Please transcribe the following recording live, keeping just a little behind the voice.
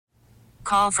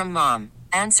Call from mom.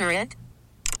 Answer it.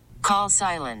 Call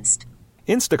silenced.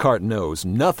 Instacart knows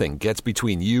nothing gets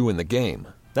between you and the game.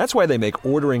 That's why they make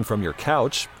ordering from your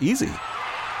couch easy.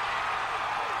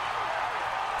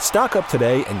 Stock up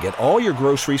today and get all your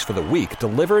groceries for the week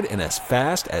delivered in as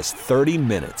fast as 30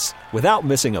 minutes without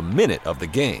missing a minute of the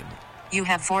game. You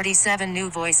have 47 new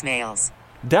voicemails.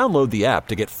 Download the app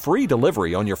to get free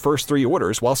delivery on your first 3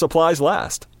 orders while supplies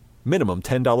last. Minimum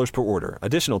 $10 per order.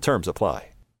 Additional terms apply.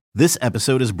 This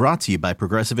episode is brought to you by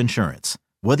Progressive Insurance.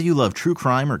 Whether you love true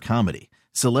crime or comedy,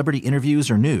 celebrity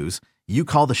interviews or news, you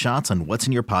call the shots on what's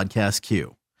in your podcast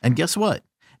queue. And guess what?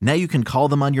 Now you can call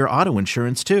them on your auto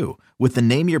insurance too with the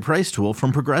Name Your Price tool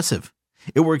from Progressive.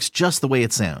 It works just the way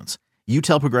it sounds. You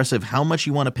tell Progressive how much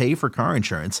you want to pay for car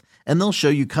insurance, and they'll show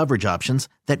you coverage options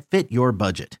that fit your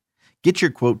budget. Get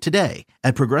your quote today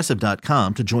at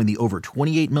Progressive.com to join the over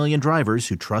 28 million drivers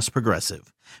who trust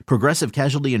Progressive. Progressive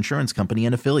Casualty Insurance Company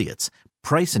and Affiliates.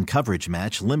 Price and coverage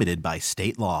match limited by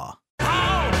state law.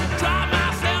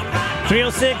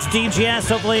 306 DGS.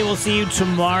 Hopefully we'll see you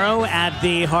tomorrow at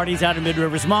the Hardee's out in Mid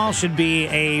Rivers Mall. Should be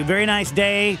a very nice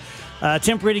day.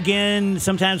 Temperate again.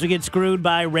 Sometimes we get screwed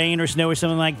by rain or snow or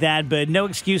something like that, but no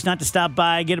excuse not to stop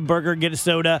by, get a burger, get a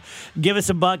soda, give us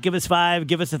 $1, give us $5,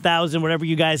 give us $1,000, whatever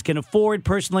you guys can afford,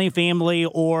 personally, family,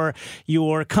 or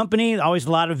your company. Always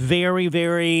a lot of very,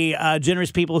 very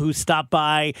generous people who stop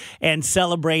by and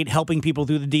celebrate helping people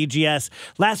through the DGS.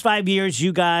 Last 5 years,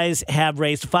 you guys have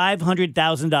raised $500,000,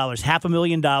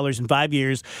 $500,000 in 5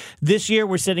 years. This year,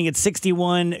 we're sitting at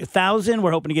 $61,000. We're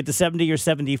hoping to get to 70 or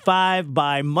 75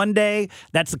 by Monday.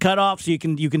 That's the cutoff, so you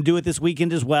can do it this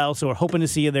weekend as well. So we're hoping to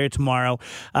see you there tomorrow.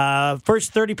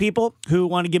 First 30 people who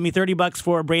want to give me $30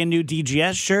 for a brand new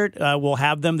DGS shirt, we'll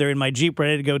have them. They're in my Jeep,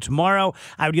 ready to go tomorrow.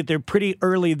 I would get there pretty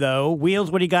early though.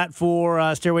 Wheels, what do you got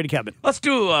for Stairway to Kevin? Let's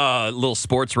do a little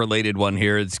sports-related one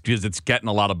here. It's because it's getting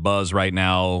a lot of buzz right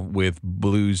now with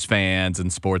Blues fans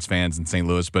and sports fans in St.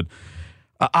 Louis, but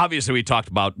obviously, we talked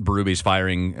about Berube's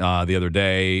firing the other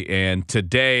day, and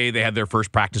today they had their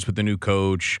first practice with the new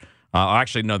coach.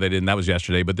 Actually, no, they didn't. That was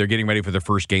yesterday, but they're getting ready for their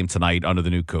first game tonight under the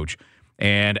new coach.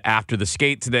 And after the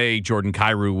skate today, Jordan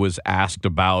Kyrou was asked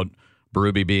about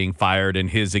Berube being fired, and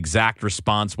his exact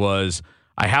response was,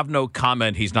 I have no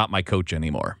comment. He's not my coach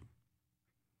anymore.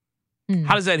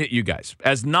 How does that hit you guys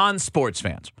as non-sports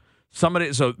fans? So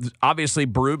obviously,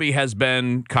 Berube has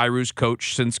been Kyrou's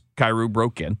coach since Kyrou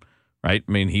broke in. Right?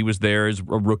 I mean, he was there as a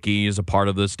rookie, as a part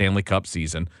of the Stanley Cup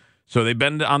season. So they've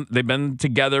been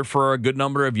together for a good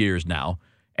number of years now.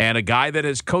 And a guy that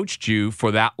has coached you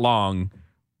for that long,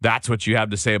 that's what you have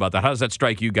to say about that. How does that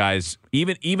strike you guys,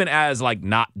 even as like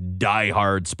not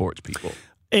diehard sports people?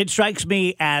 It strikes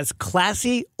me as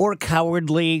classy or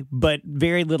cowardly, but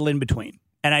very little in between.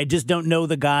 And I just don't know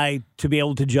the guy to be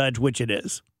able to judge which it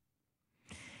is.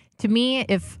 To me,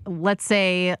 if, let's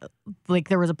say, like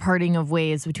there was a parting of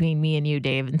ways between me and you,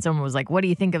 Dave, and someone was like, what do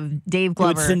you think of Dave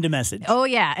Glover? You would send a message. Oh,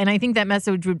 yeah. And I think that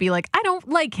message would be like, I don't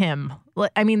like him.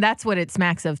 I mean, that's what it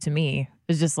smacks of to me.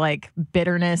 It's just like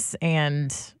bitterness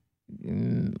and,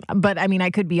 but I mean, I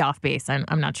could be off base. I'm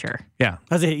not sure. Yeah.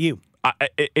 How's it hit you?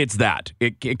 It's that.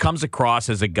 It comes across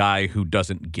as a guy who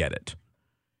doesn't get it.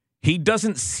 He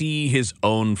doesn't see his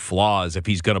own flaws if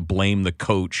he's going to blame the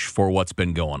coach for what's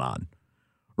been going on.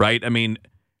 Right? I mean,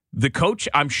 the coach,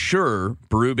 I'm sure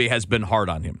Berube has been hard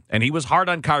on him. And he was hard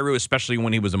on Kyrou, especially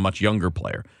when he was a much younger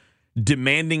player,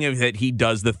 demanding that he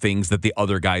does the things that the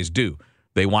other guys do.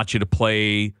 They want you to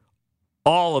play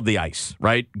all of the ice,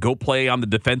 right? Go play on the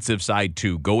defensive side,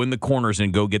 too. Go in the corners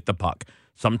and go get the puck.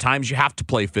 Sometimes you have to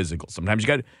play physical. Sometimes you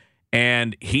got to.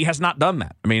 And he has not done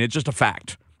that. I mean, it's just a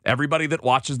fact. Everybody that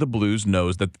watches the Blues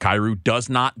knows that Kyrou does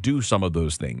not do some of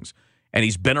those things. And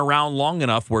he's been around long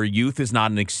enough where youth is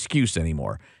not an excuse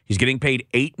anymore. He's getting paid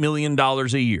 $8 million a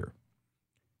year.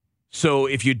 So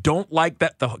if you don't like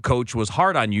that the coach was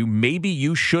hard on you, maybe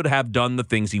you should have done the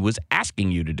things he was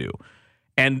asking you to do.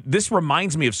 And this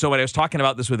reminds me of somebody. I was talking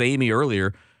about this with Amy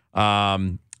earlier.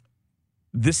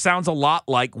 This sounds a lot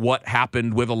like what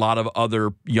happened with a lot of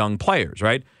other young players,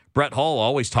 right? Brett Hull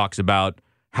always talks about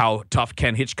how tough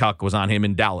Ken Hitchcock was on him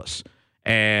in Dallas.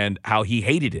 And how he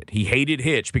hated it. He hated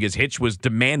Hitch because Hitch was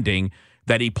demanding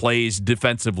that he plays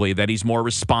defensively, that he's more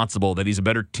responsible, that he's a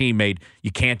better teammate. You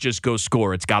can't just go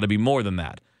score. It's got to be more than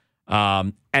that.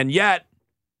 And yet,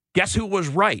 guess who was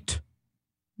right?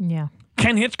 Yeah.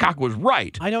 Ken Hitchcock was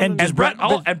right. And Brett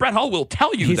Hull will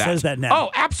tell you he that. He says that now.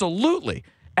 Oh, absolutely.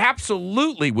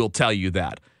 Absolutely will tell you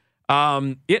that.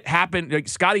 It happened. Like,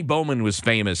 Scotty Bowman was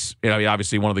famous,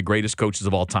 obviously one of the greatest coaches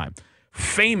of all time.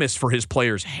 Famous for his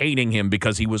players hating him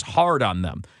because he was hard on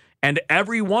them. And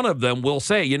every one of them will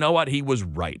say, you know what, he was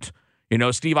right.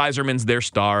 Steve Yzerman's their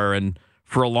star, and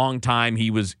for a long time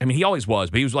he always was,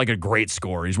 but he was like a great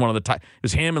scorer. He's one of the top. It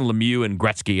was him and Lemieux and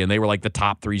Gretzky, and they were like the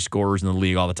top 3 scorers in the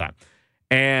league all the time.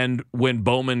 And when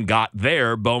Bowman got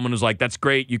there, Bowman was like, "That's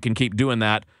great, you can keep doing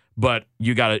that, but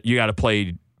you got to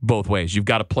play both ways. You've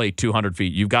got to play 200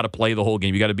 feet. You've got to play the whole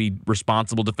game. You got to be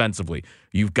responsible defensively.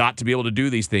 You've got to be able to do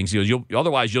these things.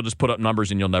 Otherwise, you'll just put up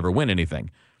numbers and you'll never win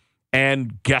anything."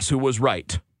 And guess who was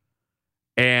right?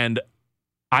 And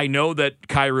I know that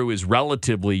Kyrou is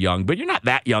relatively young, but you're not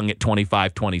that young at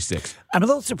 25, 26. I'm a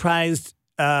little surprised.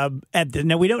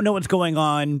 Now, we don't know what's going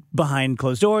on behind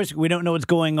closed doors. We don't know what's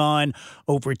going on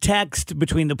over text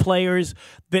between the players.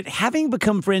 But having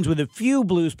become friends with a few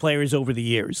Blues players over the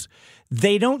years,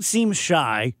 they don't seem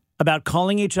shy about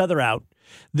calling each other out.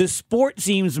 The sport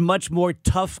seems much more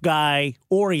tough guy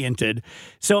oriented.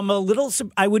 So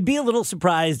I would be a little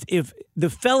surprised if the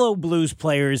fellow Blues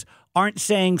players aren't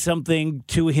saying something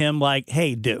to him like,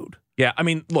 "Hey, dude." Yeah, I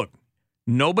mean, look,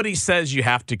 nobody says you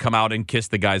have to come out and kiss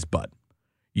the guy's butt.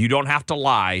 You don't have to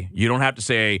lie. You don't have to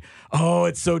say, "Oh,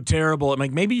 it's so terrible." I'm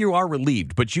like, maybe you are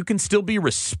relieved, but you can still be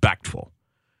respectful,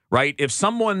 right? If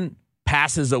someone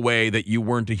passes away that you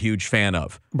weren't a huge fan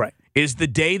of, right, is the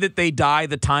day that they die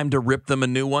the time to rip them a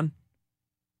new one?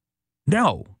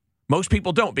 No. Most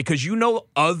people don't, because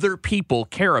other people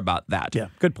care about that. Yeah,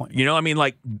 good point.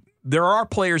 There are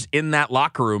players in that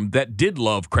locker room that did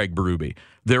love Craig Berube.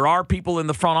 There are people in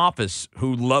the front office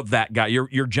who love that guy.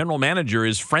 Your general manager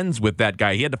is friends with that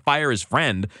guy. He had to fire his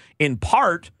friend in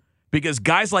part because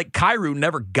guys like Kyrou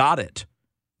never got it.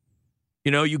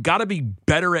 You got to be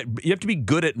you have to be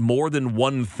good at more than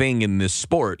one thing in this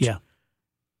sport. Yeah.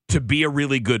 To be a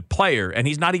really good player, and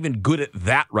he's not even good at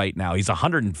that right now. He's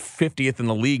 150th in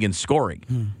the league in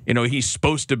scoring. He's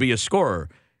supposed to be a scorer.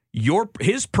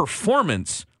 His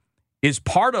performance is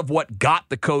part of what got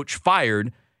the coach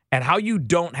fired, and how you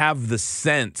don't have the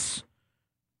sense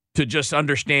to just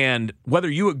understand whether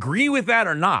you agree with that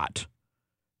or not.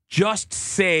 Just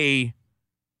say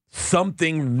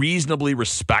something reasonably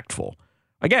respectful.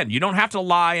 Again, you don't have to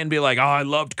lie and be like, "Oh, I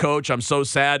loved Coach, I'm so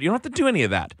sad." You don't have to do any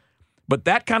of that. But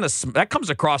that comes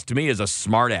across to me as a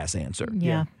smart-ass answer.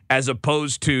 Yeah. As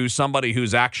opposed to somebody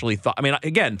who's actually thought. I mean,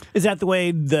 again, is that the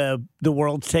way the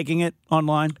world's taking it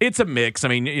online? It's a mix. I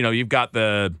mean, you've got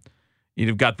the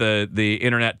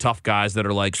internet tough guys that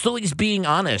are like, "So he's being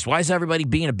honest. Why is everybody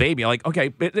being a baby?" Like,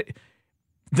 okay,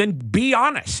 then be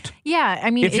honest. Yeah, I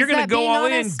mean, if you're going to go all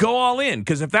in, go all in.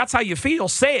 Because if that's how you feel,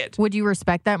 say it. Would you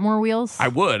respect that more, Wheels? I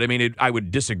would. I mean, I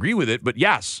would disagree with it, but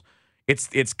yes.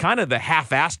 It's kind of the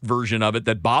half-assed version of it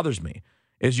that bothers me.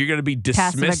 Is you're going to be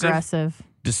dismissive,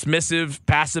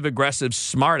 passive-aggressive,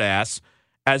 smart-ass,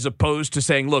 as opposed to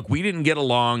saying, "Look, we didn't get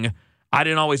along. I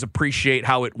didn't always appreciate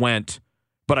how it went,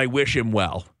 but I wish him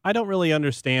well." I don't really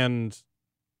understand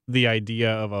the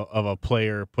idea of a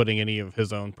player putting any of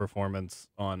his own performance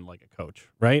on like a coach,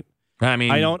 right? I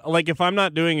mean, I don't like if I'm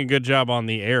not doing a good job on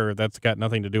the air. That's got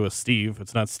nothing to do with Steve.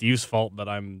 It's not Steve's fault that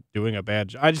I'm doing a bad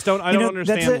job. I just don't. I don't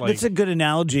understand. That's a good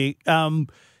analogy.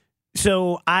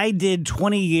 So I did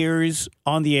 20 years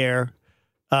on the air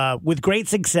with great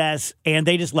success, and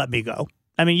they just let me go.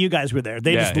 I mean, you guys were there.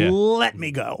 They let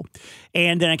me go.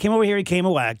 And then I came over here to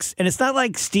KMOX, and it's not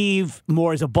like Steve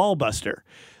Moore is a ball buster,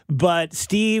 but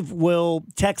Steve will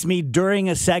text me during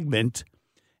a segment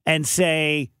and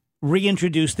say,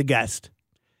 "Reintroduce the guest,"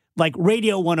 like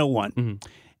Radio 101. Mm-hmm.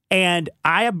 And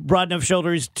I have broad enough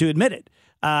shoulders to admit it.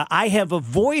 I have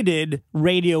avoided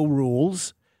radio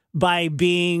rules by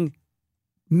being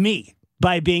me,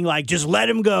 by being like, just let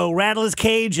him go, rattle his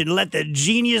cage, and let the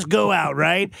genius go out,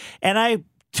 right? And I,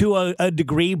 to a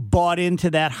degree, bought into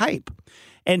that hype.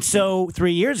 And so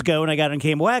 3 years ago, when I got on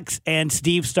KMOX and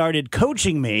Steve started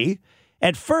coaching me,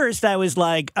 at first I was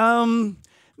like,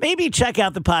 maybe check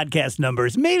out the podcast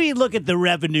numbers. Maybe look at the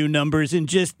revenue numbers and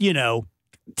just,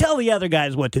 tell the other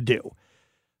guys what to do.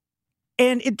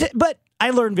 But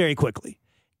I learned very quickly.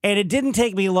 And it didn't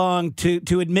take me long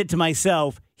to admit to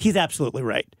myself, he's absolutely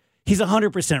right. He's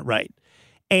 100% right.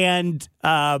 And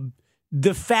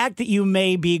the fact that you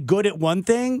may be good at one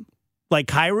thing, like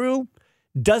Kyrou,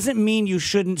 doesn't mean you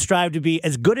shouldn't strive to be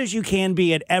as good as you can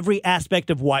be at every aspect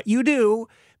of what you do,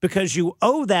 because you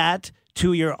owe that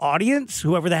to your audience,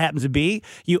 whoever that happens to be.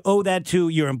 You owe that to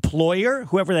your employer,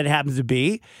 whoever that happens to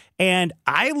be. And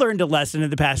I learned a lesson in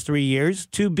the past 3 years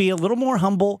to be a little more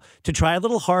humble, to try a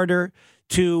little harder,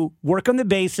 to work on the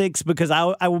basics, because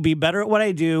I will be better at what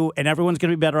I do and everyone's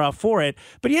going to be better off for it.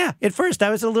 But yeah, at first I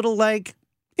was a little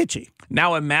itchy.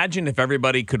 Now imagine if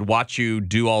everybody could watch you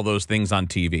do all those things on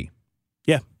TV.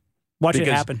 Yeah. Watch it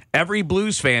happen. Every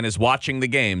Blues fan is watching the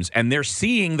games and they're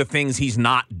seeing the things he's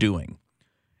not doing.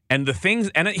 And the things,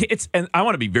 and I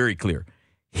want to be very clear.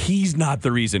 He's not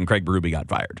the reason Craig Berube got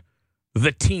fired.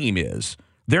 The team is.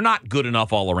 They're not good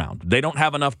enough all around. They don't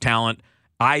have enough talent.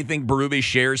 I think Berube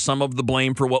shares some of the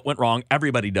blame for what went wrong.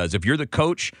 Everybody does. If you're the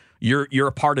coach, you're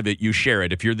a part of it. You share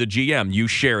it. If you're the GM, you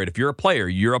share it. If you're a player,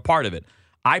 you're a part of it.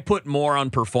 I put more on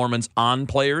performance on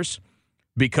players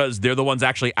because they're the ones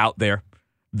actually out there.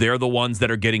 They're the ones that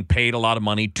are getting paid a lot of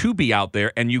money to be out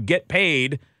there, and you get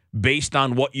paid based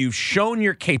on what you've shown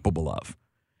you're capable of.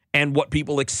 And what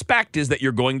people expect is that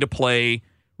you're going to play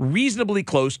reasonably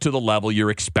close to the level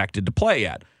you're expected to play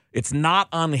at. It's not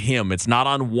on him. It's not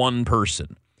on one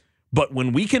person. But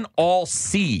when we can all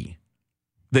see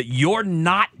that you're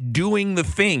not doing the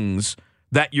things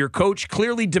that your coach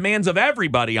clearly demands of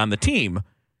everybody on the team,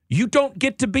 you don't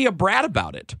get to be a brat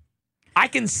about it. I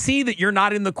can see that you're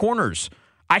not in the corners.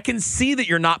 I can see that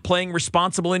you're not playing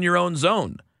responsible in your own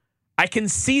zone. I can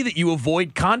see that you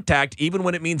avoid contact even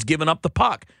when it means giving up the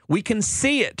puck. We can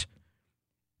see it.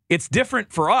 It's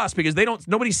different for us because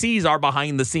nobody sees our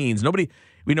behind the scenes. Nobody,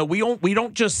 we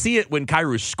don't just see it when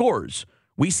Kyrou scores.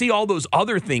 We see all those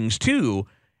other things too,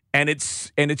 and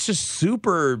it's just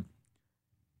super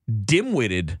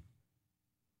dim-witted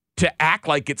to act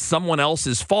like it's someone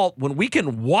else's fault when we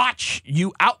can watch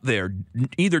you out there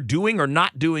either doing or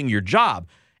not doing your job.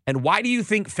 And why do you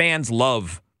think fans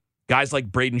love guys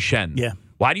like Braden Shen? Yeah.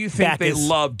 Why do you think Backus. they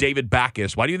love David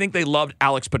Backus? Why do you think they loved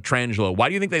Alex Petrangelo? Why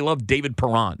do you think they loved David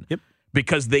Perron? Yep.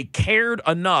 Because they cared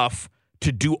enough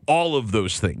to do all of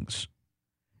those things.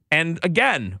 And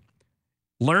again,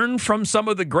 learn from some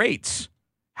of the greats.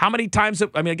 How many times,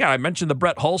 I mentioned the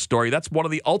Brett Hull story. That's one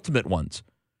of the ultimate ones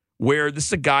where this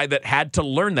is a guy that had to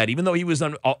learn that, even though he was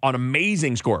an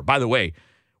amazing scorer. By the way,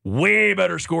 way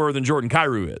better scorer than Jordan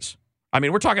Kyrou is. I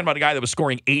mean, we're talking about a guy that was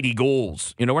scoring 80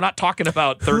 goals. We're not talking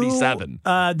about 37.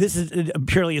 This is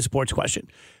purely a sports question.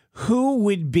 Who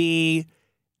would be,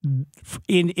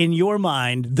 in your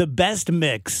mind, the best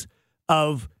mix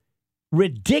of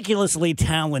ridiculously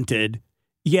talented,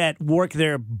 yet work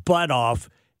their butt off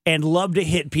and love to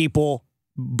hit people,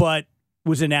 but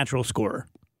was a natural scorer?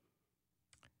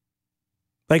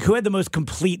 Like, who had the most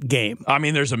complete game? I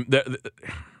mean,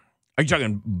 are you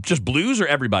talking just Blues or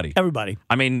everybody? Everybody.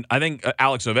 I mean, I think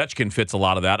Alex Ovechkin fits a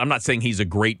lot of that. I'm not saying he's a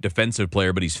great defensive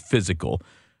player, but he's physical.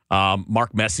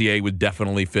 Mark Messier would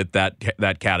definitely fit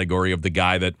that category of the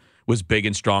guy that was big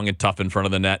and strong and tough in front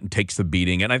of the net and takes the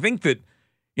beating. And I think that,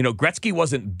 Gretzky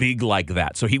wasn't big like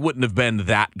that, so he wouldn't have been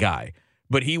that guy.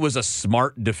 But he was a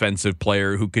smart defensive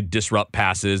player who could disrupt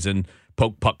passes and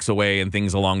poke pucks away and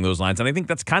things along those lines. And I think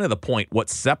that's kind of the point. What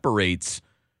separates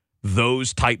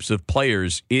those types of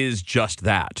players is just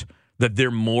that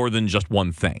they're more than just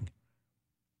one thing.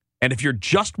 And if you're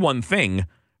just one thing,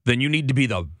 then you need to be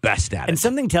the best at it. And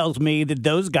something tells me that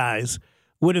those guys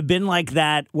would have been like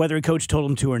that whether a coach told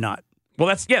them to or not. Well,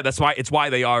 that's why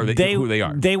they are who they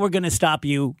are. They were going to stop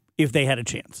you if they had a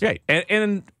chance. Right.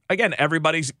 And again,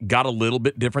 everybody's got a little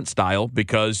bit different style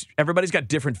because everybody's got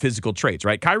different physical traits,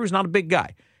 right? Kyrou's not a big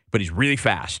guy, but he's really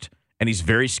fast and he's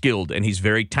very skilled and he's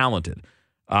very talented.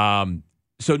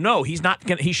 So no,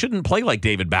 he shouldn't play like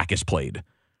David Backus played,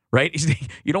 right?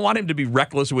 You don't want him to be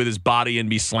reckless with his body and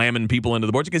be slamming people into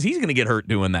the boards because he's going to get hurt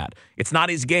doing that. It's not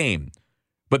his game.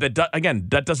 But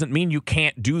that doesn't mean you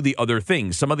can't do the other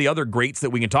things. Some of the other greats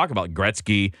that we can talk about,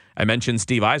 Gretzky, I mentioned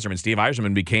Steve Yzerman. Steve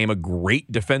Yzerman became a great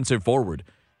defensive forward.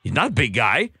 He's not a big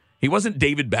guy. He wasn't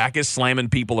David Backus slamming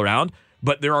people around,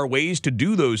 but there are ways to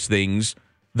do those things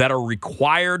that are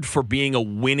required for being a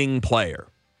winning player.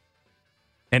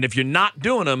 And if you're not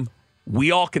doing them,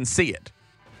 we all can see it.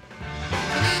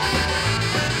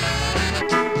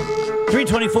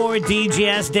 324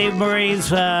 DGS, Dave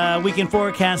Murray's weekend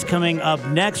forecast coming up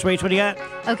next. Rach, what do you got?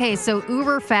 Okay, so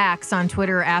UberFacts on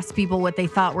Twitter asked people what they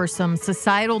thought were some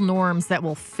societal norms that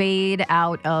will fade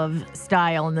out of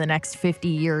style in the next 50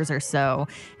 years or so.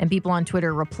 And people on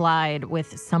Twitter replied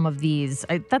with some of these.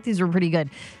 I thought these were pretty good.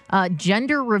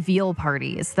 Gender reveal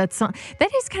parties. That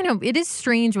is it is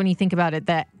strange when you think about it,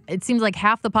 that it seems like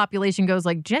half the population goes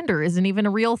like, gender isn't even a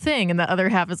real thing. And the other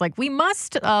half is like, we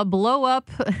must blow up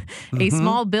a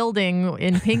small building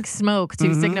in pink smoke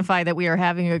to signify that we are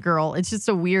having a girl. It's just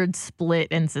a weird split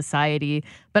in society.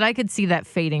 But I could see that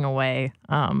fading away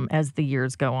as the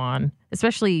years go on,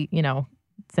 especially,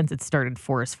 since it started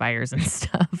forest fires and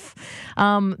stuff.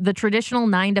 The traditional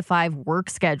 9-to-5 work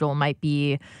schedule might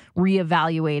be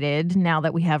reevaluated now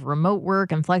that we have remote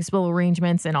work and flexible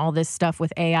arrangements and all this stuff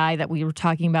with AI that we were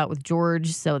talking about with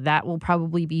George. So that will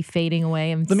probably be fading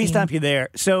away. Let me stop you there.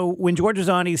 So when George was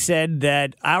on, he said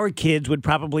that our kids would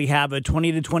probably have a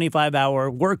 20 to 25-hour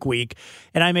work week.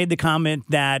 And I made the comment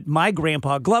that my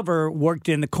grandpa Glover worked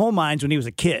in the coal mines when he was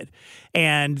a kid.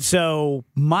 And so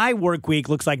my work week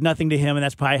looks like nothing to him, and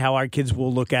that's probably how our kids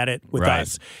will look at it with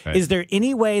us. Right. Is there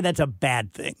any way that's a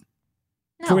bad thing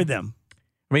for them?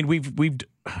 I mean, we've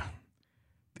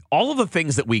all of the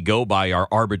things that we go by are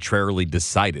arbitrarily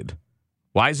decided.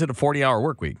 Why is it a 40-hour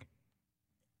work week?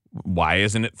 Why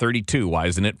isn't it 32? Why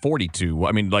isn't it 42?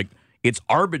 I mean, like, it's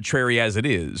arbitrary as it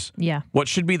is. Yeah. What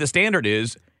should be the standard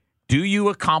is, do you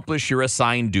accomplish your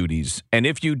assigned duties? And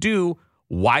if you do,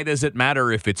 why does it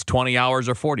matter if it's 20 hours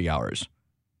or 40 hours?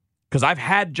 Because I've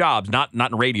had jobs, not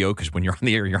in radio, because when you're on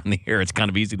the air, you're on the air. It's kind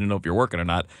of easy to know if you're working or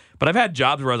not. But I've had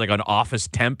jobs where I was like an office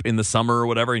temp in the summer or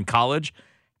whatever in college.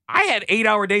 I had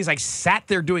 8-hour days. I sat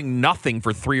there doing nothing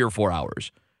for 3 or 4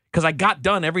 hours because I got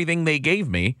done everything they gave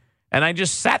me. And I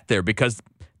just sat there because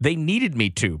they needed me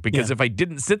to. Because if I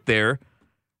didn't sit there,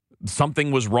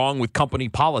 something was wrong with company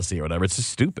policy or whatever. It's just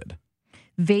stupid.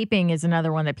 Vaping is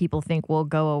another one that people think will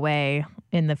go away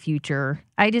in the future.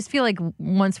 I just feel like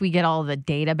once we get all the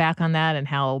data back on that and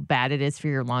how bad it is for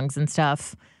your lungs and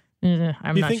stuff,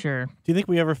 I'm not sure. Do you think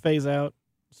we ever phase out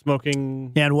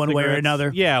smoking? Yeah, in one way or cigarettes?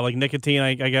 another. Yeah, like nicotine,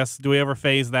 I guess. Do we ever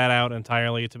phase that out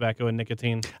entirely, tobacco and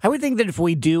nicotine? I would think that if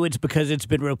we do, it's because it's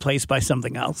been replaced by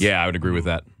something else. Yeah, I would agree with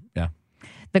that. Yeah.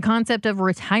 The concept of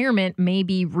retirement may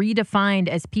be redefined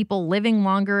as people living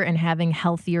longer and having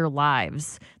healthier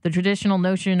lives. The traditional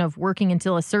notion of working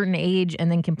until a certain age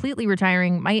and then completely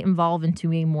retiring might evolve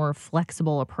into a more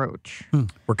flexible approach.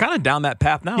 We're kind of down that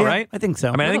path now, Yeah, right? I think so.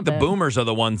 I mean, I think the little bit. boomers are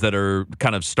the ones that are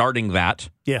kind of starting that,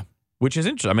 Yeah. which is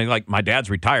interesting. I mean, like, my dad's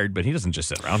retired, but he doesn't just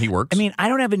sit around. He works. I mean, I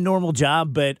don't have a normal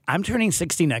job, but I'm turning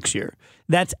 60 next year.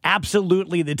 That's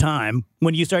absolutely the time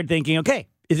when you start thinking, okay,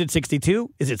 is it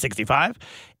 62? Is it 65?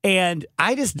 And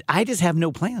I just have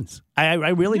no plans. I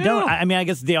really don't. I mean, I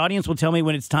guess the audience will tell me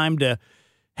when it's time to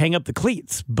hang up the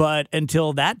cleats. But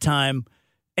until that time,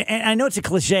 and I know it's a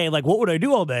cliche, like, what would I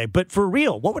do all day? But for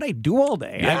real, what would I do all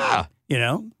day? Yeah.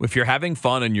 If you're having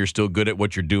fun and you're still good at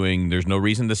what you're doing, there's no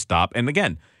reason to stop. And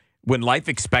again, when life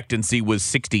expectancy was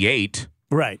 68,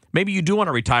 right, maybe you do want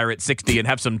to retire at 60 and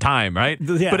have some time, right?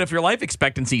 Yeah. But if your life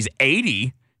expectancy is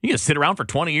 80, you can sit around for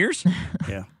 20 years?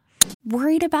 Yeah.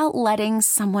 Worried about letting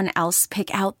someone else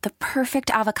pick out the perfect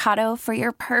avocado for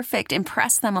your perfect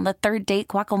impress them on the third date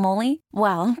guacamole?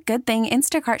 Well, good thing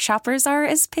Instacart shoppers are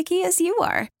as picky as you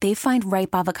are. They find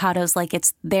ripe avocados like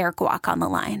it's their guac on the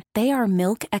line. They are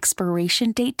milk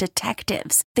expiration date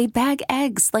detectives. They bag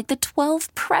eggs like the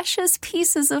 12 precious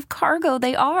pieces of cargo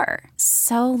they are.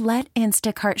 So let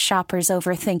Instacart shoppers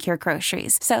overthink your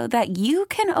groceries so that you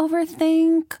can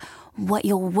overthink what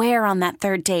you'll wear on that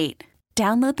third date.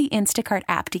 Download the Instacart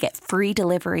app to get free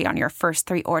delivery on your first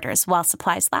 3 orders while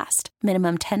supplies last.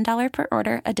 Minimum $10 per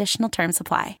order. Additional terms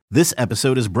apply. This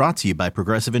episode is brought to you by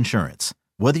Progressive Insurance.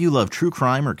 Whether you love true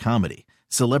crime or comedy,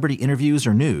 celebrity interviews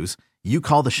or news, you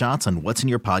call the shots on what's in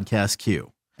your podcast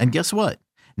queue. And guess what?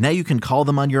 Now you can call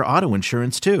them on your auto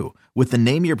insurance too with the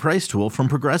Name Your Price tool from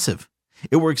Progressive.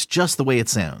 It works just the way it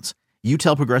sounds. You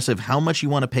tell Progressive how much you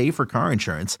want to pay for car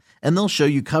insurance, and they'll show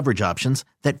you coverage options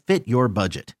that fit your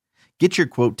budget. Get your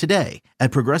quote today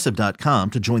at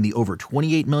Progressive.com to join the over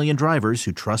 28 million drivers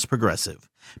who trust Progressive.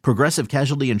 Progressive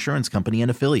Casualty Insurance Company and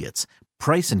Affiliates.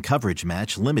 Price and coverage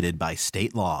match limited by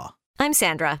state law. I'm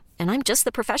Sandra, and I'm just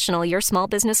the professional your small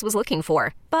business was looking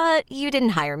for. But you didn't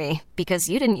hire me because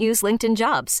you didn't use LinkedIn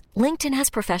Jobs. LinkedIn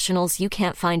has professionals you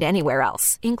can't find anywhere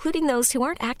else, including those who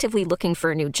aren't actively looking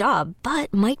for a new job,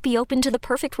 but might be open to the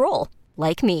perfect role,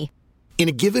 like me. In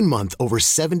a given month, over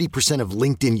 70% of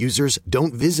LinkedIn users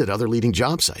don't visit other leading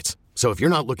job sites. So if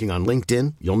you're not looking on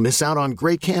LinkedIn, you'll miss out on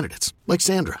great candidates like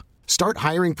Sandra. Start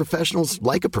hiring professionals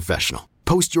like a professional.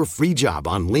 Post your free job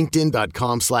on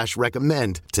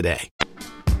linkedin.com/recommend today.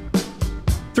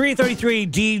 333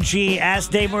 DG Ask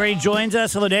Dave Murray joins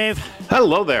us. Hello, Dave.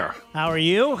 Hello there. How are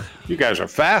you? You guys are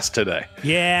fast today.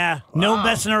 Yeah, no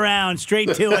messing around.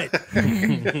 Straight to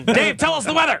it. Dave, tell us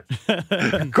the weather.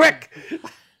 Quick.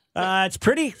 It's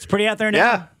pretty. It's pretty out there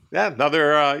now. Yeah.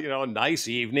 Another, nice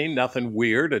evening. Nothing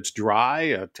weird. It's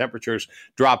dry. Temperatures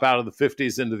drop out of the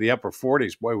 50s into the upper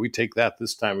 40s. Boy, we take that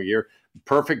this time of year.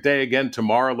 Perfect day again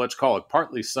tomorrow. Let's call it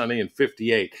partly sunny and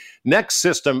 58. Next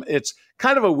system, it's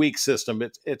kind of a weak system.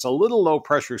 It's a little low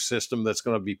pressure system that's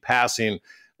going to be passing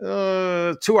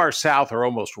to our south or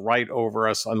almost right over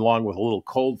us, along with a little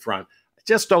cold front.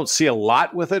 just don't see a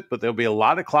lot with it, but there'll be a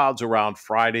lot of clouds around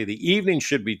Friday. The evening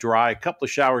should be dry, a couple of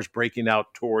showers breaking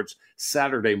out towards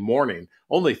Saturday morning,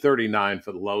 only 39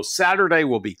 for the low. Saturday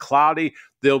will be cloudy.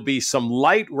 There'll be some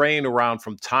light rain around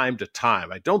from time to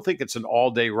time. I don't think it's an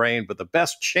all-day rain, but the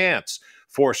best chance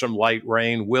for some light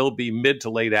rain will be mid to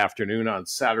late afternoon on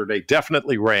Saturday.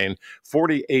 Definitely rain,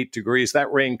 48 degrees.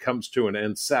 That rain comes to an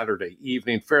end Saturday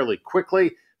evening fairly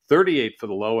quickly. 38 for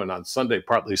the low, and on Sunday,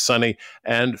 partly sunny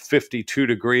and 52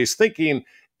 degrees. Thinking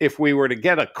if we were to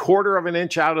get a quarter of an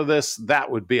inch out of this,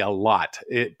 that would be a lot.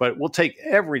 But we'll take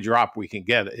every drop we can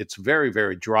get. It's very,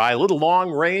 very dry. A little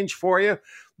long range for you.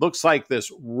 Looks like this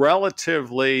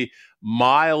relatively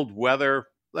mild weather,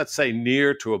 let's say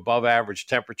near to above average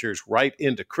temperatures right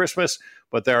into Christmas.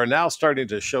 But there are now starting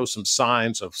to show some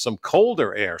signs of some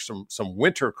colder air, some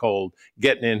winter cold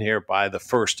getting in here by the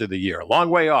first of the year. A long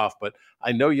way off, but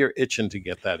I know you're itching to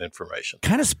get that information.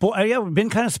 Kind of spoiled. Yeah, we've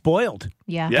been kind of spoiled.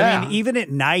 Yeah. I mean, even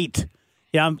at night.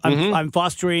 Yeah, I'm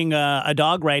fostering a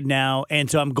dog right now, and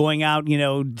so I'm going out,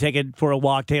 take it for a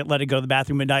walk, let it go to the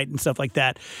bathroom at night and stuff like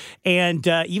that. And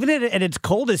even at its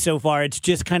coldest so far, it's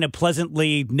just kind of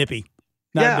pleasantly nippy.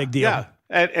 Not a big deal. Yeah.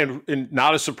 And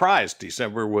not a surprise.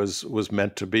 December was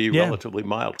meant to be relatively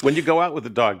mild. When you go out with the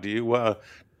dog, do you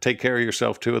take care of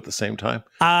yourself too at the same time?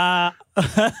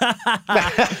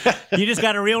 You just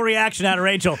got a real reaction out of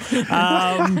Rachel.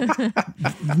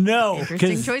 No.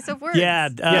 Interesting choice of words. Yeah.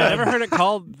 Never heard it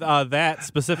called that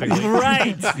specifically.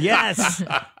 Right. Yes.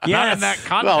 Not in that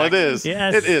context. Well, it is.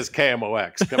 Yes. It is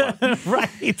KMOX. Come on.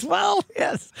 Right. Well,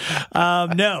 yes.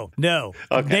 No.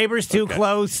 Okay. Neighbors too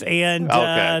close, and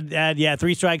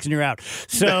 3 strikes and you're out.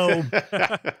 So,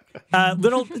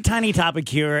 little tiny topic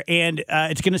here, and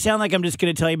it's going to sound like I'm just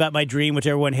going to tell you about my dream, which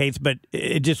everyone hates, but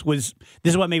it just was.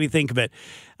 This is what made me think of it.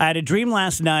 I had a dream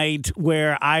last night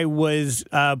where I was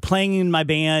playing in my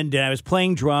band and I was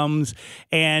playing drums,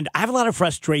 and I have a lot of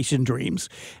frustration dreams.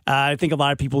 I think a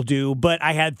lot of people do, but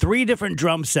I had 3 different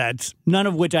drum sets, none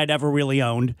of which I'd ever really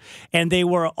owned, and they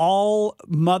were all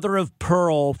mother of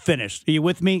pearl finished. Are you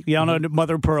with me? You all know what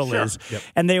mother of pearl is. Yep.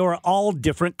 And they were all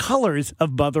different colors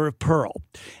of mother of pearl.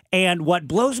 And what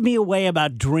blows me away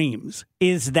about dreams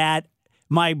is that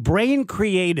my brain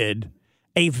created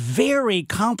a very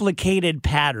complicated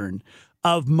pattern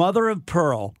of mother of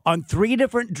pearl on 3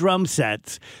 different drum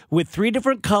sets with 3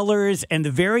 different colors and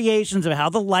the variations of how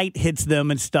the light hits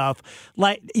them and stuff.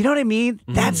 Like, you know what I mean?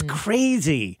 Mm-hmm. That's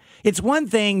crazy. It's one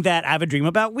thing that I have a dream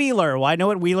about Wheeler. Well, I know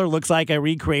what Wheeler looks like. I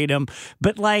recreate him.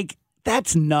 But,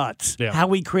 that's nuts how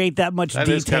we create that much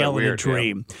detail in a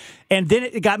dream. Yeah. And then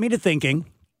it got me to thinking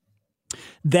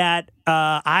that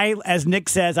I, as Nick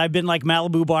says, I've been like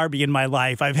Malibu Barbie in my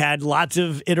life. I've had lots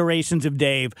of iterations of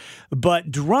Dave,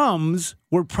 but drums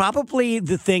were probably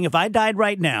the thing. If I died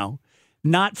right now,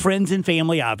 not friends and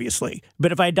family, obviously,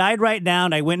 but if I died right now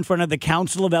and I went in front of the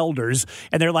Council of Elders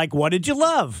and they're like, what did you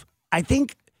love? I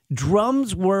think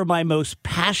drums were my most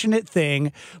passionate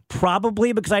thing,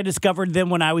 probably because I discovered them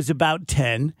when I was about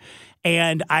 10.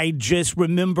 And I just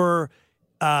remember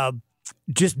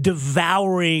just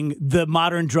devouring the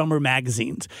Modern Drummer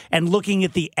magazines and looking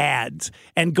at the ads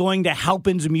and going to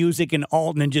Halpin's Music and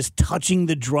Alton and just touching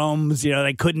the drums,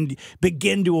 I couldn't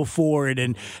begin to afford,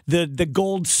 and the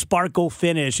gold sparkle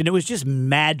finish. And it was just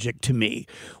magic to me.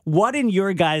 What in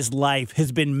your guys' life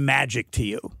has been magic to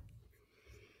you?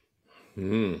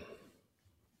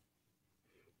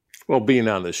 Well, being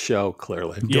on the show,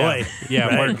 clearly. Yeah.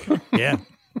 Work. Yeah.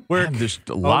 Work. There's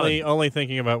a lot only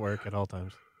thinking about work at all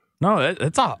times. No,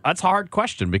 that's a hard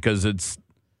question because it's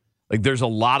like there's a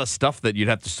lot of stuff that you'd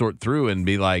have to sort through and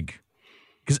be like,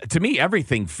 because to me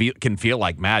everything can feel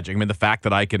like magic. I mean, the fact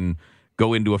that I can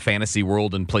go into a fantasy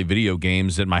world and play video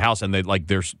games in my house and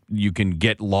you can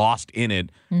get lost in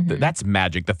it. That's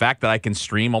magic. The fact that I can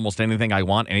stream almost anything I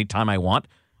want anytime I want.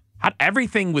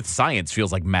 Everything with science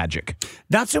feels like magic.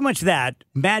 Not so much that.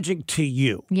 Magic to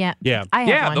you. Yeah. Yeah. I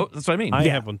have one. That's what I mean. I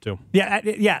have one too. Yeah.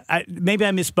 Maybe I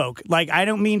misspoke. I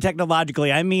don't mean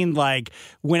technologically. I mean,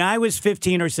 when I was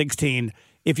 15 or 16,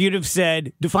 if you'd have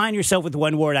said, define yourself with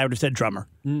one word, I would have said drummer.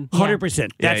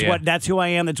 100%. That's who I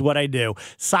am. That's what I do.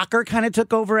 Soccer kind of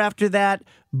took over after that,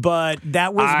 but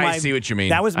that was I see what you mean.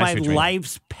 That was my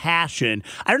life's passion.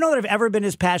 I don't know that I've ever been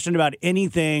as passionate about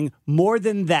anything more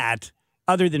than that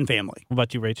other than family. What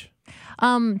about you, Rach?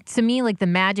 To me, like the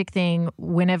magic thing,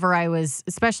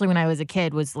 especially when I was a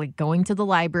kid, was like going to the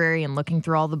library and looking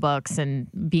through all the books and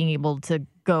being able to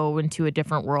go into a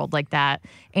different world like that.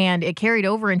 And it carried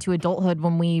over into adulthood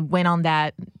when we went on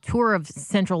that tour of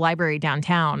Central Library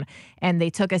downtown and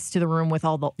they took us to the room with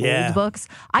all the old books.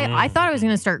 I thought I was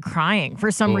going to start crying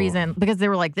for some reason because they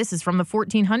were like, this is from the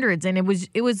 1400s. And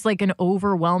it was like an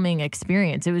overwhelming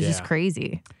experience. It was just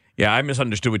crazy. Yeah, I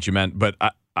misunderstood what you meant, but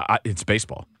it's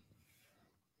baseball.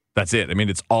 That's it. I mean,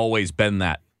 it's always been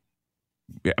that.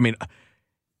 I mean,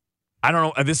 I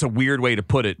don't know. This is a weird way to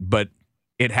put it, but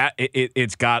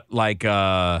it's got like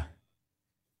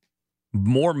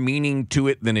more meaning to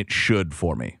it than it should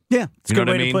for me. Yeah, it's a good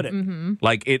way to put it. Mm-hmm.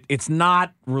 Like it's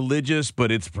not religious,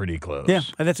 but it's pretty close. Yeah,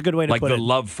 that's a good way to put it. Like the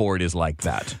love for it is like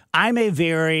that. I'm a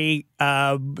very,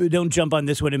 don't jump on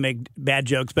this one and make bad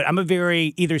jokes, but I'm a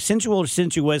very either sensual or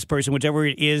sensuous person, whichever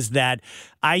it is, that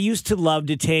I used to love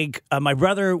to take, my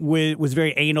brother was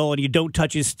very anal and you don't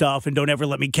touch his stuff and don't ever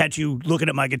let me catch you looking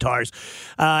at my guitars.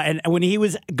 And when he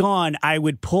was gone, I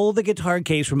would pull the guitar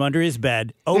case from under his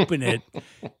bed, open it,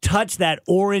 touch that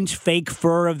orange fake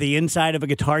fur of the inside of a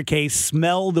guitar case,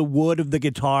 smell the wood of the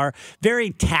guitar,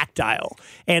 very tactile.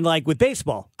 And like with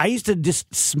baseball, I used to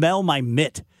just smell my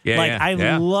mitt. I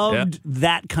loved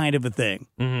that kind of a thing.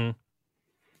 Mm-hmm.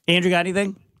 Andrew, got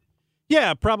anything?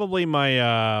 Yeah, probably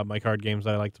my my card games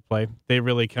that I like to play. They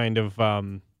really kind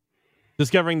of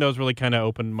discovering those really kind of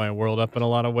opened my world up in a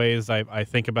lot of ways. I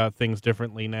think about things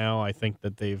differently now. I think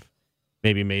that they've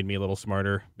maybe made me a little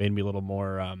smarter, made me a little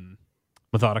more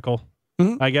methodical.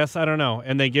 Mm-hmm. I guess, I don't know.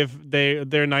 And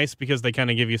they're nice because they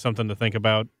kind of give you something to think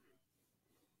about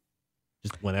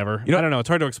just whenever. I don't know. It's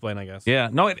hard to explain, I guess. Yeah.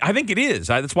 No, I think it is.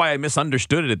 That's why I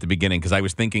misunderstood it at the beginning, because I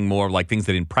was thinking more of like things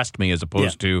that impressed me as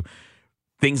opposed to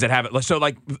things that haven't. So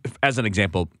like, as an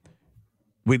example,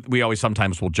 we always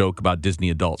sometimes will joke about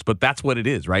Disney adults, but that's what it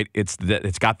is, right? It's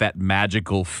got that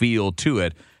magical feel to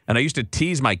it. And I used to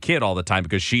tease my kid all the time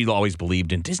because she always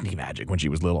believed in Disney magic when she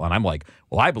was little. And I'm like,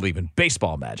 well, I believe in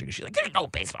baseball magic. And she's like, there's no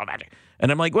baseball magic.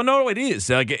 And I'm like, well, no, it is.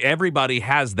 Like, everybody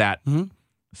has that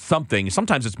something.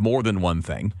 Sometimes it's more than one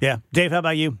thing. Yeah. Dave, how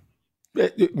about you?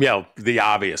 The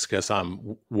obvious, because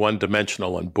I'm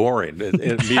one-dimensional and boring in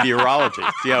meteorology.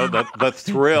 The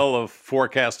thrill of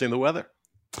forecasting the weather.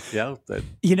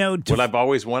 What I've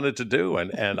always wanted to do.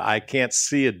 And I can't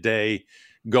see a day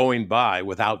going by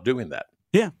without doing that.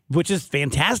 Yeah, which is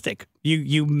fantastic.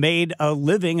 You made a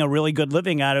really good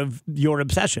living out of your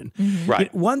obsession. Mm-hmm.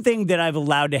 Right. One thing that I've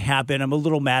allowed to happen, I'm a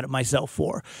little mad at myself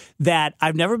for, that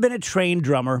I've never been a trained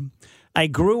drummer. I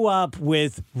grew up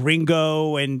with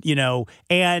Ringo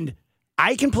and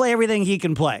I can play everything he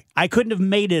can play. I couldn't have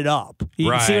made it up.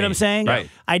 You see what I'm saying? Right.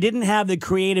 I didn't have the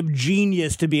creative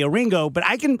genius to be a Ringo, but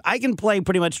I can play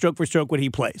pretty much stroke for stroke what he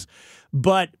plays.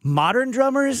 But modern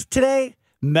drummers today,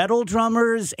 metal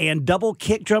drummers and double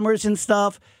kick drummers and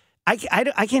stuff, I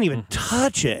can't even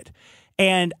touch it.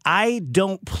 And I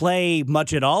don't play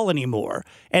much at all anymore.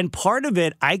 And part of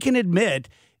it, I can admit,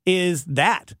 is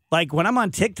that. Like when I'm on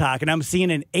TikTok and I'm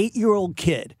seeing an 8-year-old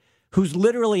kid who's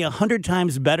literally 100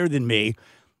 times better than me,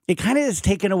 it kind of has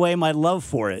taken away my love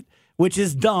for it, which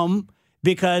is dumb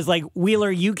because, like, Wheeler,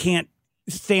 you can't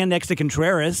stand next to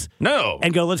Contreras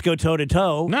and go, let's go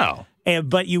toe-to-toe. No.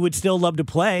 But you would still love to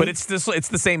play. But it's the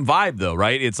same vibe, though,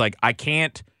 right? It's like I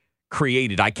can't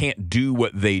create it. I can't do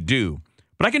what they do.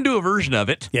 But I can do a version of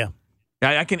it. Yeah.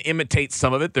 I can imitate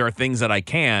some of it. There are things that I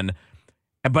can.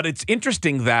 But it's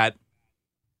interesting that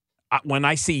when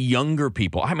I see younger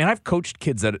people, I mean, I've coached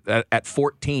kids that at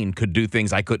 14 could do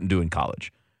things I couldn't do in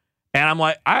college. And I'm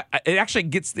like, it actually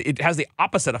it has the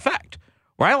opposite effect.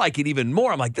 Where I like it even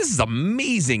more. I'm like, this is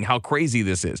amazing how crazy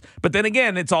this is. But then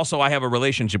again, it's also I have a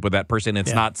relationship with that person.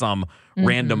 It's not some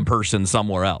random person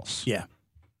somewhere else. Yeah.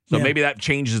 So maybe that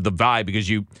changes the vibe because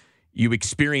you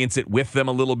experience it with them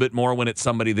a little bit more when it's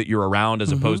somebody that you're around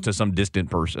as opposed to some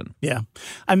distant person. Yeah.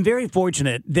 I'm very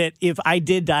fortunate that if I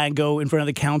did die and go in front of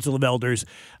the Council of Elders,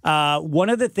 one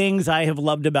of the things I have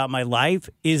loved about my life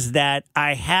is that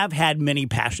I have had many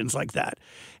passions like that.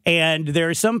 And there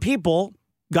are some people,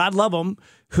 God love them,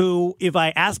 who, if I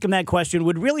ask them that question,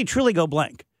 would really, truly go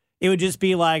blank. It would just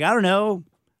be like, I don't know,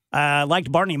 I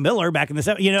liked Barney Miller back in the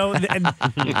 70s,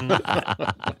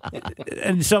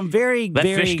 and so I'm that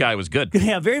fish guy was good.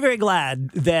 Yeah, very, very glad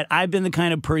that I've been the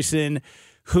kind of person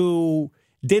who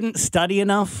didn't study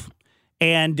enough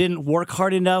and didn't work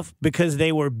hard enough because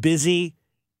they were busy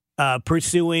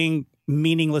pursuing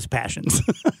meaningless passions.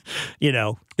 It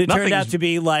turned out to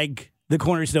be like the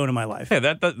cornerstone of my life.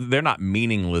 Yeah, they're not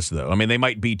meaningless, though. I mean, they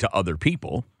might be to other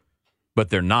people, but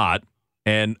they're not.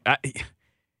 And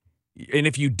And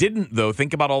if you didn't, though,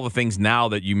 think about all the things now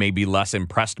that you may be less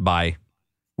impressed by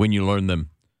when you learn them,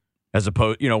 as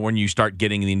opposed, when you start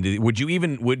getting into. Would you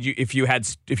if you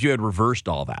had reversed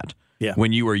all that? Yeah.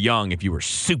 When you were young, if you were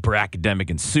super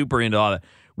academic and super into all that,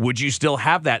 would you still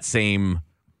have that same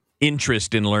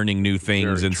interest in learning new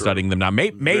things Very and true. studying them now?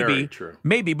 Very Maybe, true.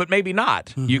 but maybe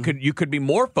not. Mm-hmm. You could be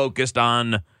more focused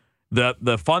on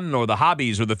the fun or the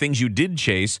hobbies or the things you did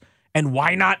chase. And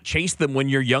why not chase them when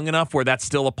you're young enough where that's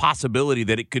still a possibility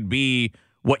that it could be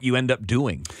what you end up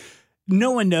doing?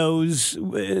 No one knows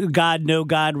God, no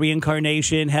God,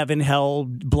 reincarnation, heaven, hell,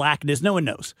 blackness. No one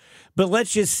knows. But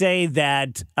let's just say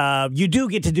that you do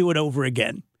get to do it over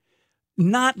again.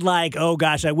 Not like, oh,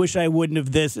 gosh, I wish I wouldn't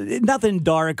have this. Nothing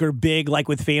dark or big like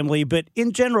with family. But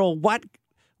in general, what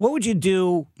would you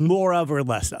do more of or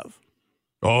less of?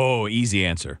 Oh, easy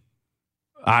answer.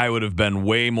 I would have been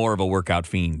way more of a workout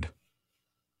fiend,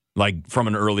 like from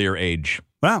an earlier age.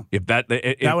 Wow. If Not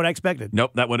what I expected.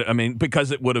 Nope.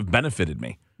 Because it would have benefited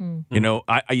me.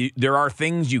 Mm-hmm. There are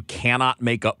things you cannot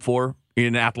make up for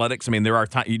in athletics. There are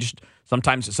times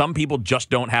sometimes some people just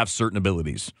don't have certain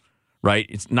abilities, right?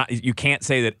 It's not, you can't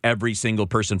say that every single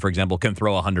person, for example, can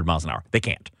throw 100 miles an hour. They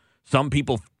can't. Some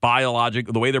people,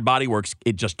 the way their body works,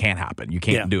 it just can't happen. You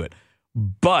can't do it.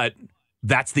 But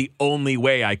that's the only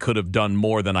way I could have done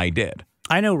more than I did.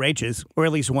 I know Rach's, or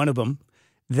at least one of them,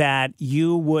 that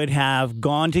you would have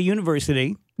gone to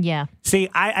university. Yeah. See,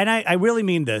 I really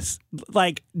mean this.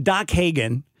 Like Doc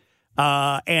Hagen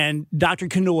and Dr.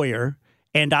 Knoyer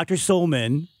and Dr.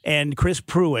 Solman and Chris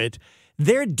Pruitt,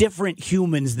 they're different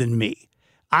humans than me.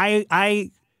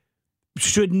 I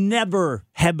should never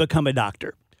have become a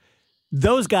doctor.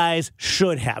 Those guys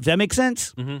should have. Does that make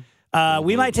sense? Mm-hmm.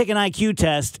 We might take an IQ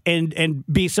test and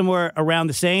be somewhere around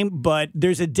the same, but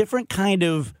there's a different kind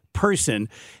of person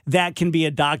that can be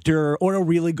a doctor or a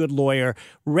really good lawyer.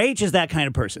 Rach is that kind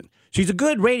of person. She's a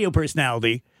good radio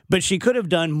personality, but she could have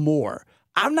done more.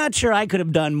 I'm not sure I could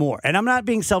have done more. And I'm not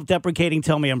being self-deprecating,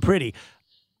 tell me I'm pretty.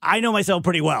 I know myself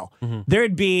pretty well. Mm-hmm.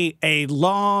 There'd be a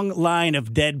long line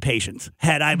of dead patients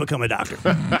had I become a doctor.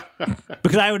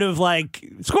 Because I would have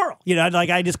squirrel,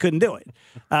 I just couldn't do it.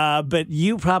 But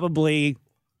you probably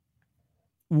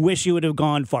wish you would have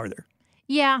gone farther.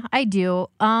 Yeah, I do.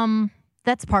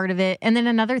 That's part of it. And then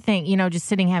another thing, just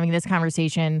sitting having this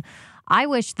conversation, I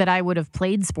wish that I would have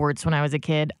played sports when I was a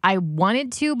kid. I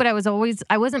wanted to, but I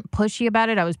wasn't pushy about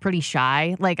it. I was pretty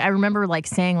shy. I remember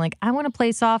saying I want to play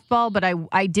softball, but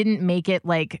I didn't make it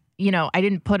I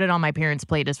didn't put it on my parents'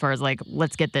 plate as far as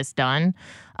let's get this done.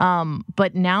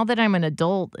 But now that I'm an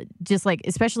adult, just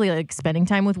especially spending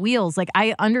time with wheels,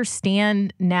 I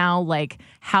understand now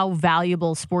how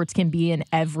valuable sports can be in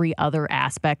every other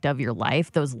aspect of your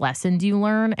life, those lessons you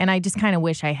learn. And I just kind of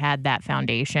wish I had that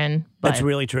foundation. That's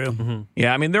really true. Mm-hmm.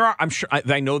 Yeah,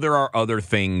 I know there are other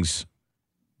things,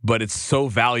 but it's so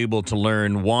valuable to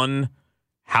learn, one,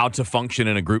 how to function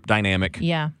in a group dynamic.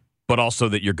 Yeah. But also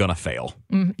that you're going to fail.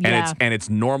 Yeah. And it's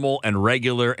normal and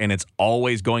regular, and it's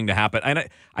always going to happen. And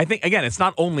I think, again, it's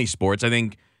not only sports. I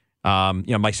think,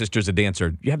 my sister's a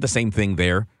dancer. You have the same thing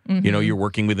there. Mm-hmm. You're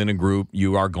working within a group.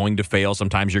 You are going to fail.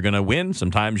 Sometimes you're going to win.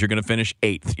 Sometimes you're going to finish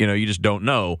 8th. You just don't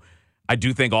know. I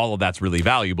do think all of that's really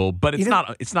valuable, but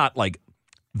it's not like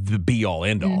the be-all,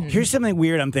 end-all. Mm-hmm. Here's something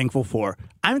weird I'm thankful for.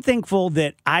 I'm thankful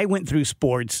that I went through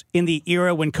sports in the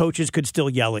era when coaches could still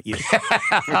yell at you.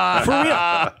 For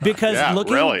real. Because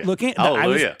looking, I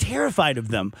was terrified of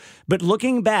them. But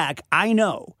looking back, I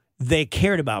know they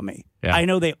cared about me. Yeah. I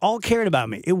know they all cared about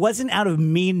me. It wasn't out of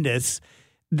meanness.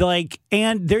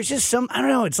 And there's just some, I don't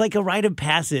know, it's like a rite of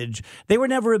passage. They were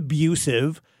never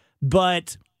abusive,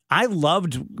 but I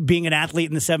loved being an athlete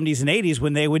in the 70s and 80s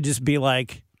when they would just be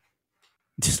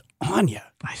just on you.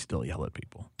 I still yell at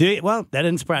people. Well, that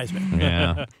didn't surprise me.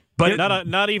 Yeah. But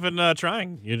not even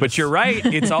trying. But you're right.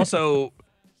 It's also,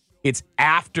 it's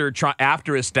after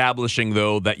establishing,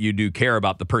 though, that you do care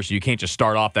about the person. You can't just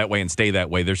start off that way and stay that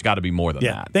way. There's got to be more than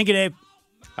that. Thank you, Dave.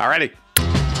 All righty.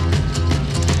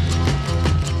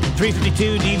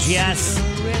 352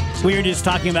 DGS. We were just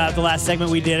talking about the last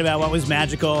segment we did about what was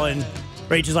magical, and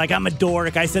Rachel's like, I'm a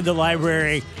dork. I said the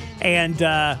library. And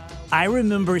I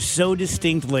remember so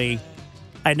distinctly,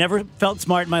 I never felt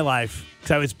smart in my life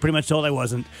because I was pretty much told I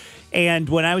wasn't. And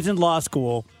when I was in law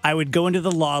school, I would go into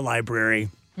the law library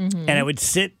and I would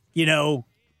sit,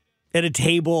 at a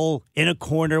table in a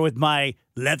corner with my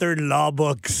leathered law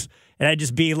books. And I'd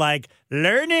just be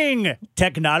learning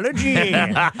technology.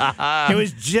 It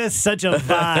was just such a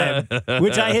vibe,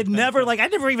 which I had never,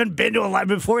 I'd never even been to a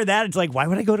library before that. It's why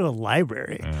would I go to a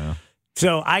library? Yeah.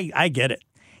 So I get it.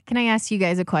 Can I ask you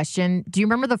guys a question? Do you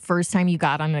remember the first time you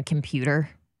got on a computer?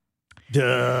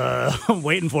 I'm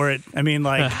waiting for it. I mean,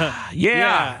 like,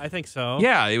 Yeah, I think so.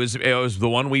 Yeah, it was the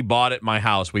one we bought at my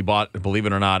house. We bought, believe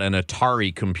it or not, an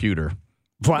Atari computer.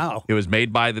 wow. It was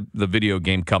made by the video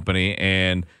game company,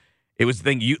 and it was the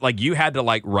thing you had to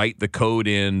like write the code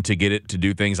in to get it to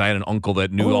do things. I had an uncle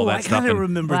that knew all that I stuff. kind of and-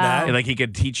 remember Wow. that. and, like he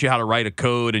could teach you how to write a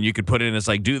code, and you could put it in. It's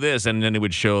like do this, and then it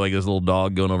would show like this little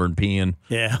dog going over and peeing.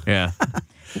 Yeah. Yeah,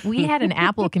 We had an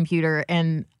Apple computer,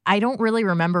 and I don't really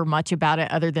remember much about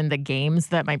it other than the games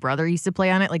that my brother used to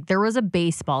play on it. Like there was a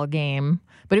baseball game,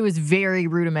 but it was very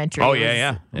rudimentary. Oh, It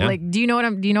yeah, was, yeah. Like, do you know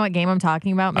what game I'm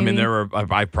talking about? Maybe? I mean there were.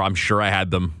 I'm sure I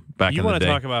had them back You in the want day.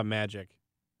 to talk about magic?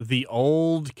 The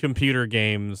old computer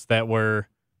games that were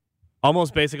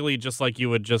almost basically just like you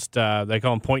would just they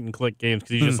call them point and click games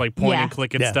because you just like point Yeah. and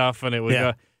click at Yeah. stuff and it would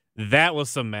Yeah. that was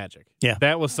some magic. Yeah.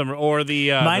 That was some or the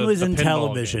Mine the- was the in pinball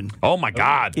television. game. Oh my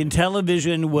God, In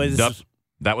television was Yep.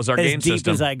 That was our as game deep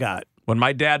system. as I got. When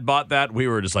my dad bought that, we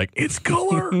were just like, it's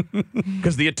color.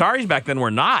 Because the Ataris back then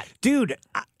were not. Dude,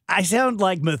 I sound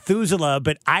like Methuselah,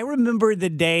 but I remember the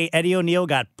day Eddie O'Neill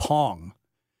got Pong.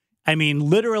 I mean,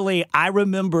 literally, I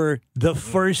remember the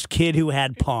first kid who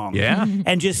had Pong. Yeah.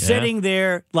 And just sitting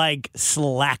there like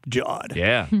slack-jawed.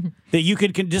 Yeah. That you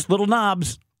could just little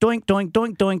knobs. Doink, doink,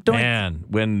 doink, doink, doink.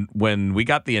 Man, when we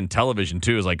got the Intellivision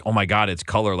too, it was like, oh my God, it's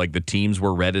color. Like the teams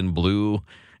were red and blue.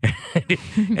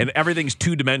 And everything's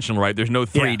two-dimensional, right? There's no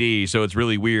 3D, so it's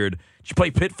really weird. Did you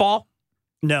play Pitfall?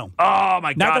 No. Oh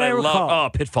my Not God, that I I love. recall. Oh,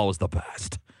 Pitfall was the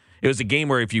best. It was a game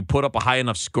where if you put up a high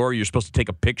enough score, you're supposed to take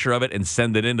a picture of it and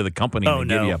send it into the company Oh, and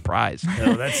they give no. you a prize.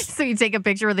 No, that's So you take a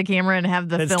picture with the camera and have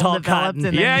the That's film tall developed cotton.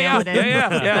 and then mail it in.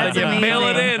 That's You mail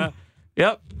it amazing. in.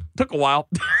 Yep. Took a while.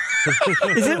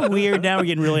 Is it weird now we're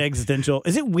getting really existential?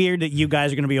 Is it weird that you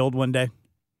guys are going to be old one day?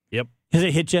 Yep. Has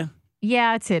it hit you?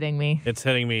 Yeah, it's hitting me. It's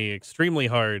hitting me extremely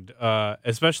hard.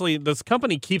 Especially this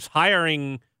company keeps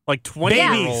hiring like 20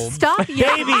 Babies. year olds. Stop Babies.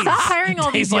 hiring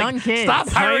all these He's like, young kids. stop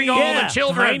hiring all Yeah. the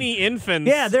children. Tiny infants.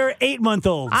 Yeah, they're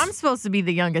 8-month-olds. I'm supposed to be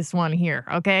the youngest one here,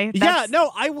 okay? Yeah, no.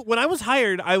 When I was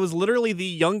hired, I was literally the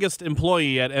youngest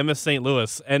employee at MS St.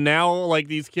 Louis, and now like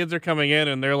these kids are coming in,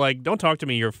 and they're like, "Don't talk to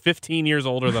me. You're 15 years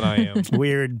older than I am."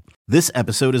 Weird. This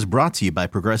episode is brought to you by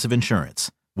Progressive Insurance.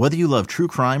 Whether you love true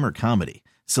crime or comedy,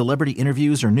 celebrity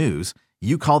interviews or news,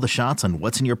 you call the shots on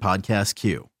what's in your podcast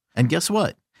queue. And guess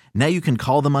what? Now you can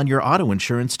call them on your auto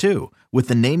insurance too with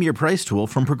the Name Your Price tool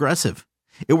from Progressive.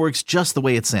 It works just the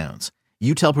way it sounds.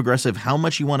 You tell Progressive how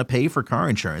much you want to pay for car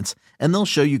insurance, and they'll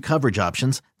show you coverage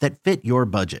options that fit your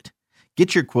budget.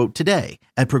 Get your quote today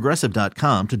at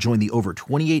Progressive.com to join the over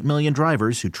 28 million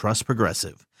drivers who trust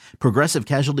Progressive. Progressive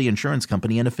Casualty Insurance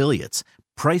Company and Affiliates.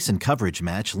 Price and coverage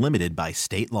match limited by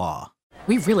state law.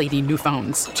 We really need new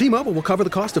phones. T-Mobile will cover the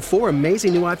cost of 4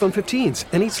 amazing new iPhone 15s,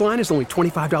 and each line is only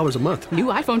 $25 a month. New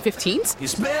iPhone 15s?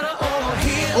 It's better over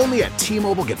here. Only at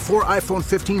T-Mobile, get 4 iPhone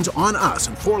 15s on us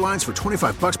and 4 lines for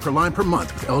 $25 per line per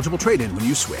month with eligible trade-in when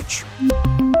you switch.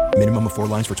 Minimum of 4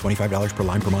 lines for $25 per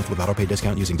line per month with autopay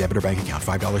discount using debit or bank account.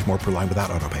 $5 more per line without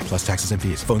autopay, plus taxes and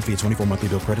fees. Phone fee at 24 monthly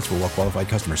bill credits for well-qualified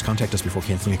customers. Contact us before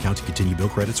canceling account to continue bill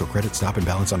credits or credit stop and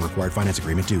balance on required finance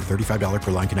agreement due. $35 per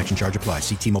line connection charge applies.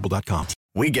 See T-Mobile.com.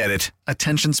 We get it.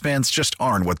 Attention spans just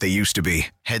aren't what they used to be.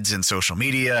 Heads in social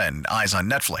media and eyes on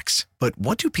Netflix. But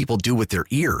what do people do with their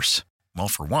ears? Well,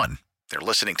 for one, they're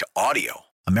listening to audio.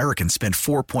 Americans spend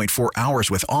 4.4 hours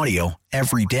with audio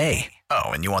every day. Oh,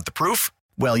 and you want the proof?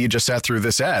 Well, you just sat through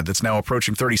this ad that's now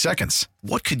approaching 30 seconds.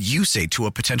 What could you say to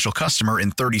a potential customer in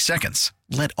 30 seconds?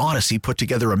 Let Odyssey put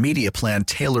together a media plan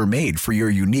tailor-made for your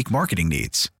unique marketing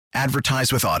needs.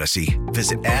 Advertise with Odyssey.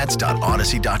 Visit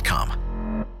ads.odyssey.com.